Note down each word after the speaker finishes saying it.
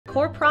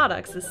Core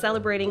Products is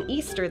celebrating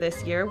Easter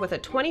this year with a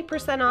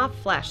 20% off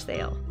flash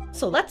sale.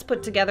 So let's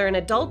put together an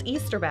adult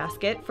Easter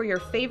basket for your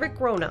favorite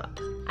grown-up.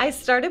 I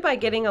started by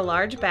getting a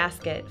large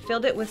basket,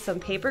 filled it with some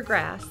paper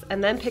grass,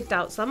 and then picked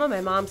out some of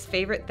my mom's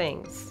favorite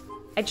things.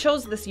 I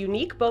chose this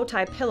unique bow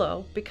tie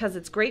pillow because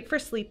it's great for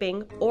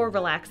sleeping or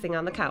relaxing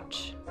on the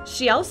couch.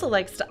 She also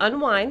likes to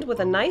unwind with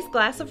a nice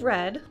glass of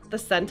red, the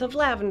scent of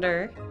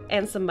lavender,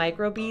 and some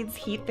Microbeads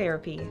heat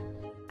therapy.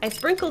 I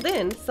sprinkled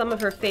in some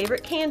of her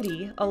favorite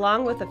candy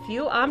along with a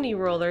few Omni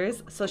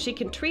Rollers so she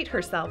can treat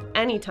herself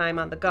anytime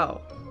on the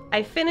go.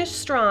 I finished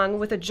strong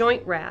with a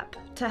joint wrap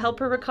to help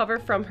her recover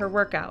from her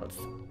workouts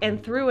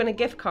and threw in a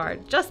gift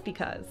card just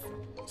because.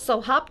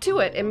 So hop to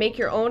it and make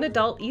your own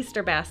adult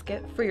Easter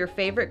basket for your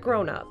favorite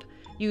grown-up.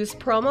 Use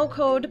promo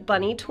code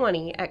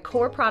BUNNY20 at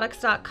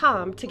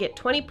coreproducts.com to get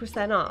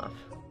 20% off.